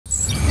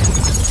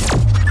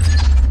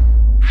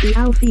The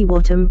Alfie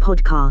Whattam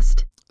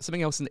podcast.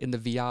 Something else in the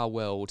VR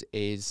world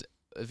is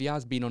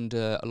VR's been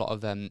under a lot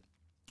of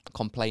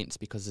complaints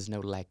because there's no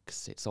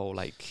legs. It's all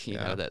like you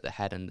know the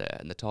head and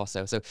the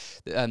torso. So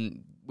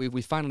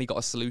we finally got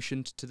a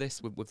solution to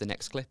this with the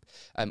next clip,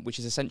 which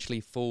is essentially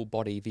full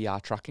body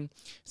VR tracking.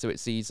 So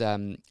it's these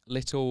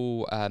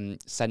little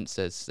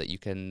sensors that you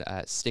can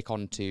stick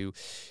onto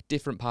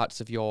different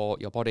parts of your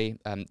body.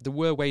 There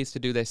were ways to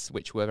do this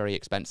which were very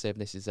expensive.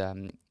 This is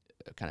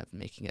kind of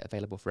making it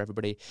available for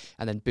everybody,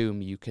 and then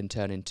boom, you can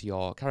turn into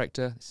your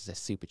character. This is a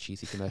super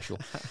cheesy commercial.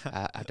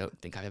 I don't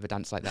think I've ever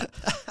danced like that,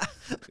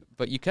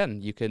 but you can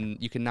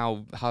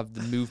now have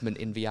the movement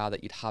in VR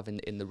that you'd have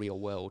in the real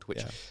world,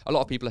 which a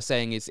lot of people are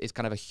saying is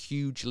kind of a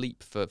huge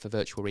leap for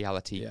virtual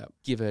reality,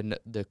 given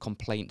the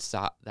complaints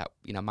that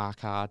you know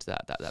Mark had,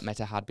 that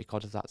Meta had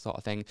because of that sort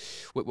of thing.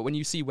 When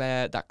you see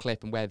where that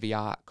clip and where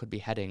VR could be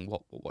heading,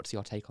 what's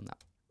your take on that?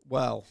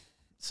 Well,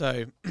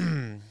 so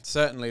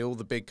certainly all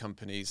the big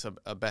companies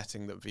are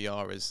betting that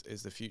VR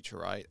is the future,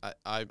 right?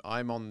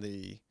 I'm on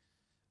the.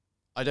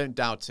 I don't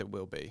doubt it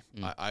will be.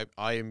 I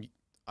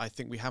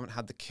think we haven't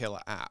had the killer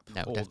app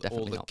or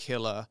the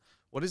killer.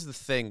 What is the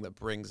thing that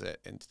brings it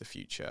into the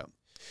future?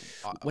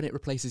 When it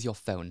replaces your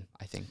phone,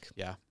 I think.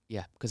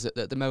 Yeah, because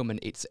at the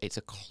moment it's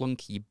a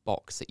clunky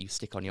box that you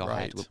stick on your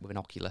head with an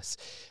Oculus.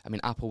 I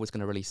mean, Apple was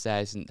going to release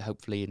theirs and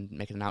hopefully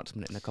make an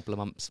announcement in a couple of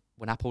months.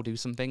 When Apple do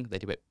something, they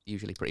do it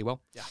usually pretty well.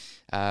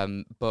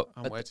 But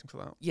I'm waiting for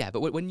that. Yeah,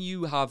 but when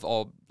you have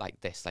like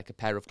this, like a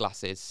pair of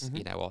glasses,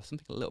 you know, or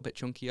something a little bit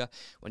chunkier,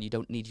 when you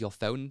don't need your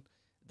phone,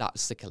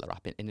 that's the killer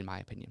app in my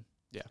opinion.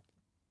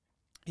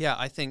 Yeah,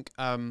 I think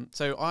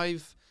so.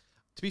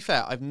 To be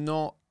fair, I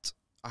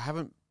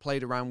haven't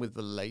played around with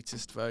the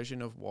latest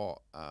version of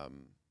what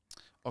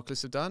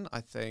Oculus have done.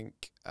 I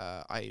think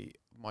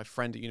my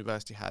friend at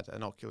university had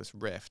an Oculus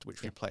Rift,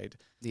 which we played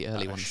the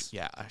early ones.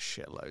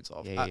 Shitloads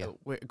of.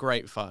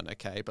 Great fun,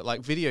 okay, but like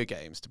video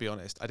games, to be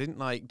honest, I didn't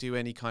like do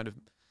any kind of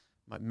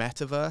like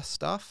metaverse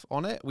stuff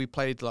on it. We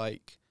played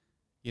like,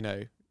 you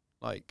know,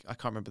 like I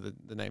can't remember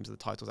the names of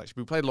the titles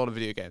actually. We played a lot of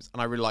video games,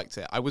 and I really liked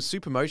it. I was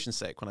super motion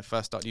sick when I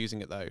first started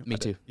using it, though. Me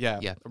too.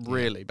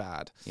 Really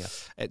bad. Yeah,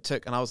 it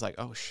took, and I was like,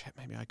 oh shit,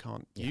 maybe I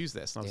can't use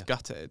this, and I was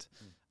gutted.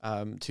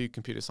 Two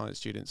computer science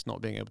students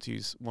not being able to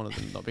use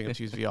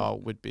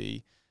VR would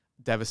be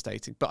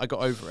devastating, but I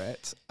got over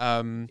it.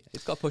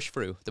 It's got to push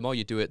through. The more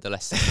you do it, the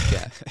less you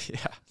get.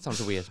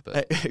 Sounds weird,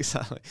 but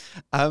exactly.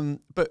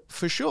 But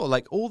for sure,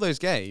 like all those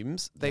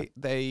games,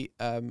 they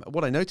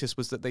what I noticed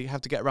was that they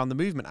have to get around the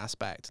movement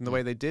aspect, and the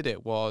way they did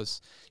it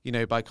was, you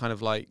know, by kind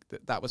of like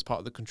that was part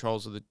of the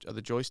controls of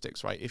the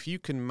joysticks, right? If you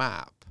can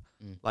map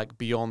like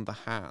beyond the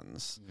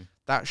hands,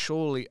 that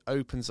surely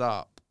opens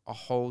up a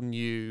whole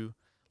new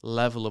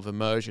level of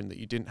immersion that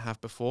you didn't have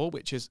before,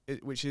 which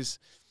is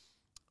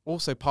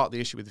also part of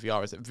the issue with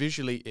VR is that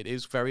visually it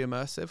is very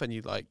immersive, and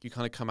you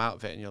kind of come out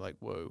of it and you're like,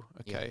 whoa,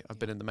 okay, I've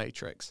been in the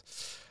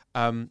Matrix.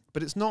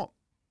 But it's not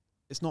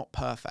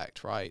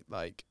perfect, right?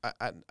 Like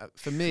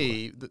for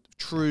me, the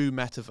true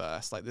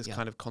metaverse, like this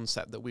kind of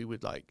concept that we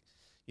would like,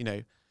 you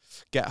know,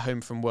 get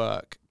home from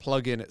work,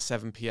 plug in at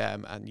 7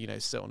 p.m. and, you know,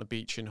 sit on a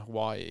beach in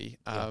Hawaii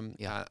and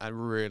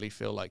really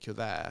feel like you're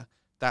there.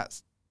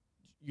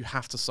 You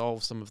have to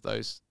solve some of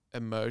those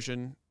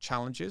immersion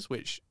challenges,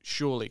 which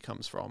surely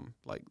comes from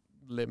like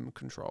limb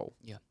control.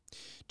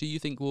 Do you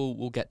think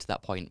we'll get to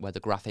that point where the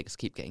graphics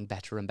keep getting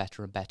better and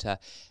better and better,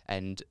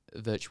 and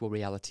virtual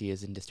reality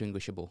is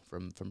indistinguishable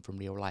from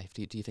real life?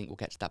 Do you think we'll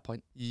get to that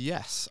point?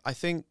 Yes, I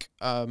think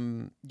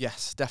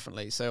yes,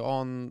 definitely. So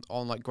on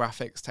like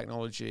graphics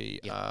technology,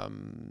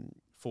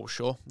 for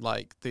sure.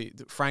 Like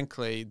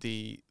frankly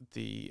the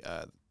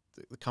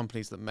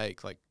companies that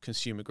make like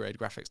consumer grade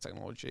graphics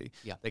technology,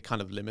 they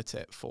kind of limit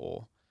it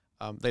for.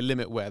 They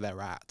limit where they're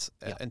at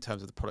in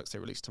terms of the products they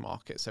release to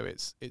market. So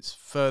it's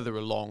further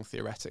along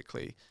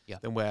theoretically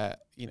than where,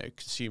 you know,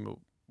 consumer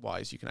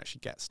wise you can actually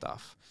get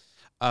stuff.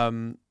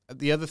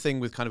 The other thing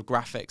with kind of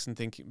graphics and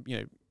thinking, you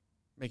know,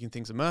 making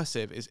things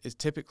immersive is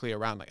typically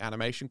around like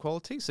animation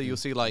quality. So you'll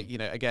see like, you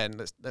know, again,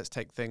 let's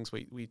take things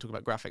we talk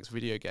about graphics,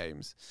 video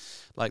games.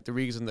 Like the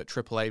reason that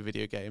AAA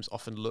video games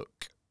often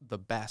look the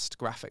best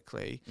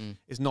graphically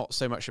is not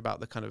so much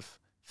about the kind of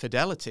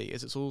fidelity,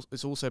 it's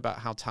also about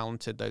how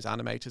talented those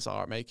animators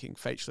are at making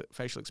facial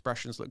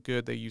expressions look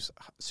good. They use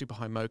super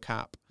high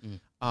mocap.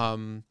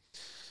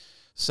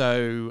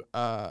 So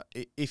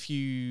if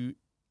you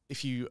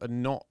are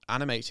not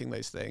animating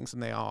those things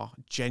and they are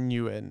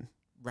genuine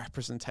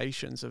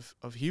representations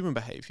of human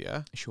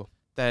behavior,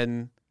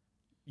 then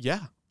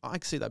I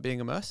can see that being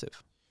immersive.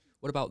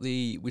 What about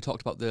we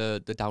talked about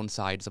the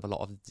downsides of a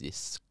lot of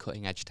this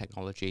cutting edge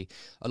technology.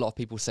 A lot of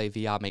people say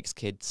VR makes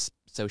kids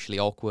socially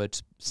awkward,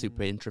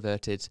 super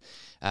introverted.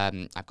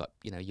 I've got,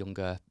 you know,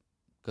 younger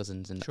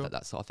cousins and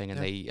that sort of thing, and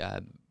they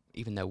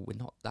even though we're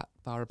not that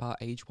far apart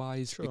age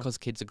wise, because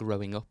kids are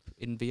growing up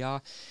in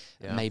VR,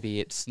 maybe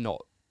it's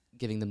not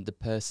giving them the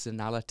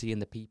personality and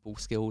the people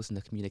skills and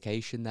the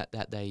communication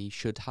that they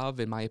should have,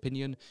 in my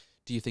opinion.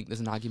 Do you think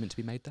there's an argument to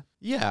be made there?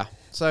 Yeah.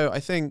 So I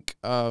think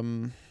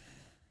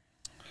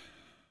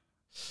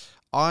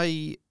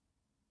I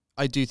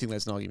do think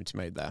there's an argument to be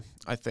made there.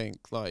 I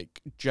think,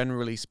 like,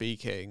 generally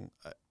speaking,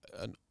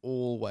 an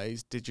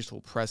always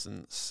digital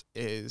presence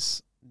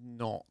is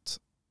not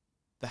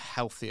the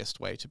healthiest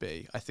way to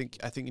be. I think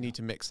you need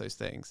to mix those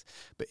things.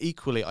 But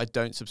equally, I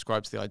don't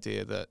subscribe to the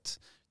idea that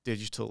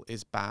digital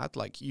is bad.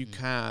 Like, you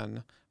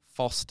can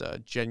foster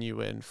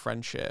genuine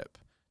friendship,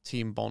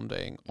 team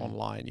bonding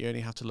online. You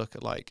only have to look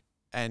at, like,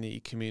 any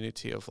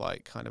community of,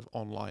 like, kind of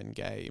online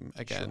game.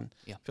 Again, Sure.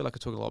 Yeah. I feel like I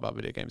talk a lot about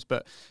video games,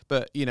 but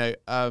you know,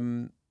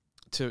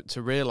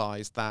 to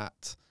realize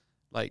that,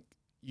 like,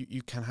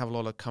 you can have a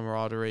lot of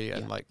camaraderie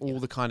and like all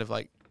the kind of,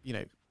 like, you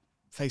know,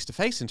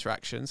 face-to-face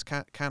interactions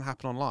can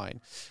happen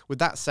online. With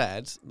that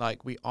said,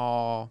 like, we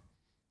are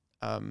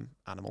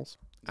animals,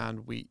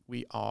 and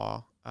we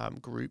are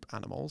group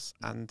animals,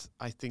 and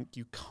I think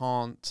you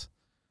can't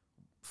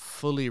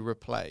fully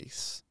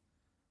replace,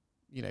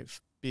 you know,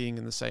 being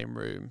in the same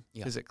room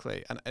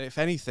physically. And if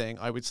anything,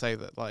 I would say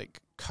that, like,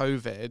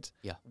 COVID,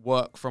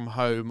 work from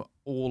home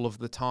all of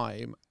the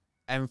time,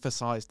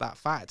 emphasized that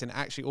fact, and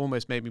actually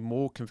almost made me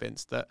more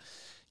convinced that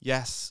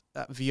yes,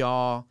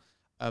 VR,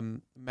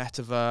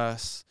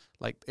 metaverse,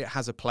 like, it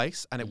has a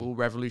place, and it will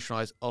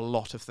revolutionize a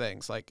lot of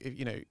things. Like, if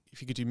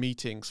you could do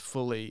meetings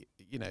fully,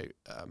 you know,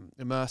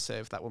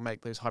 immersive, that will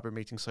make those hybrid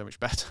meetings so much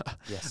better.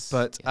 Yes.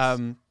 But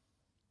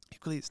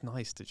equally, it's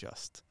nice to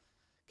just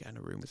get in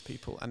a room with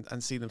people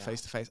and see them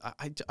face to face.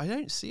 I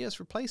don't see us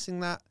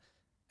replacing that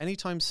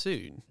anytime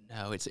soon.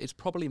 No, it's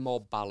probably more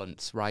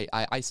balance, right?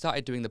 I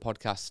started doing the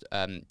podcast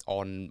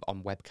on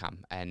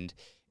webcam, and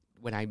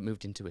when I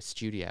moved into a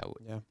studio,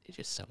 it's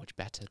just so much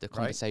better. The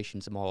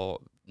conversations are more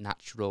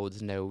natural.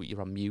 There's no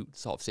you're on mute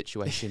sort of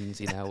situations,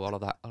 you know, all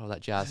of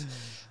that jazz.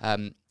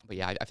 But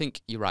yeah, I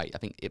think you're right. I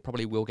think it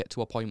probably will get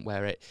to a point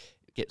where it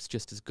gets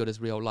just as good as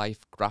real life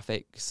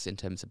graphics in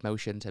terms of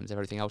motion, in terms of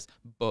everything else,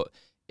 but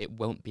it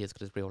won't be as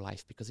good as real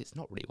life because it's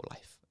not real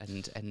life.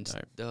 And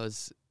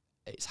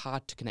it's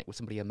hard to connect with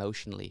somebody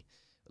emotionally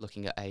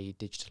looking at a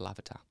digital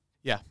avatar.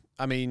 Yeah,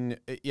 I mean,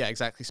 yeah,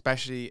 exactly.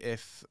 Especially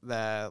if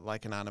they're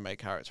like an anime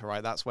character,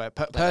 right? That's where,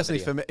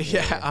 personally for me,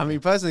 I mean,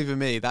 personally for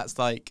me, that's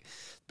like,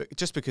 but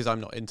just because I'm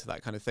not into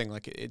that kind of thing,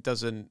 like,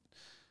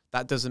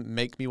 that doesn't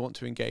make me want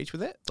to engage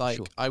with it. Like,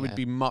 I would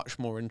be much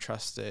more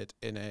interested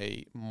in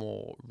a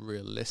more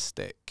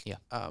realistic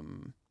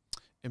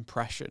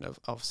impression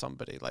of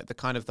somebody, like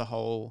the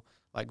whole,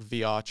 like,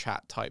 VR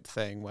chat type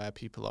thing where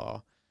people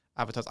are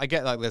avatars. I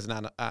get, like, there's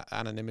an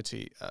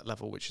anonymity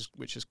level,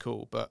 which is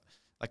cool, but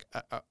like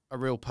a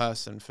real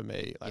person for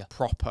me, like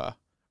proper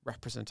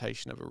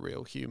representation of a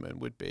real human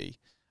would be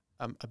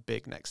a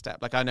big next step.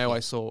 Like, I know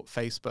I saw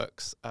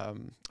Facebook's, I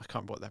can't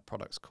remember what their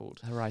product's called.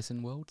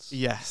 Horizon Worlds?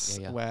 Yes,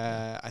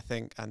 where I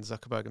think, and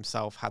Zuckerberg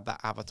himself had that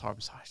avatar.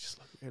 So I just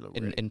looked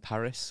in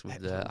Paris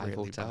with the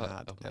Eiffel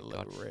Tower. Oh, it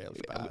looked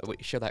really bad. We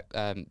show that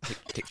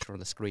picture on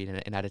the screen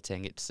in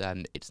editing. It's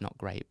not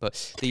great.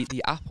 But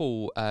the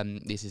Apple,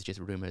 this is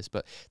just rumors,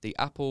 but the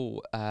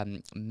Apple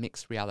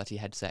mixed reality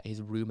headset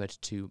is rumored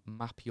to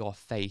map your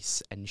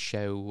face and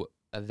show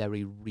a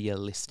very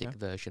realistic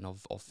version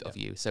of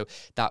you. So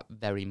that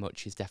very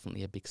much is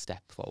definitely a big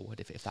step forward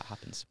if that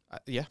happens.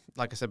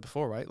 Like I said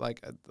before, right?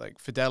 Like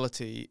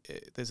fidelity,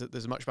 there's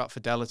as much about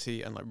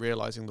fidelity and, like,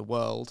 realizing the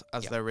world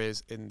as there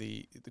is in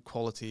the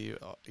quality,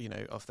 you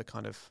know, of the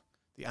kind of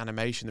the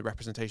animation, the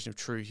representation of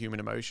true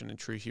human emotion and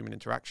true human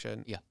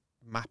interaction.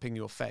 Mapping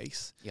your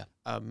face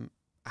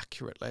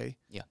accurately.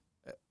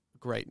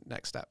 Great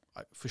next step.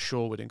 For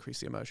sure would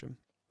increase the immersion.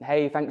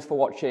 Hey, thanks for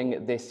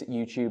watching this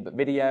YouTube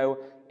video.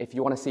 If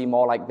you want to see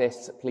more like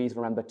this, please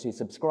remember to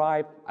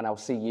subscribe, and I'll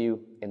see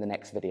you in the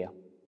next video.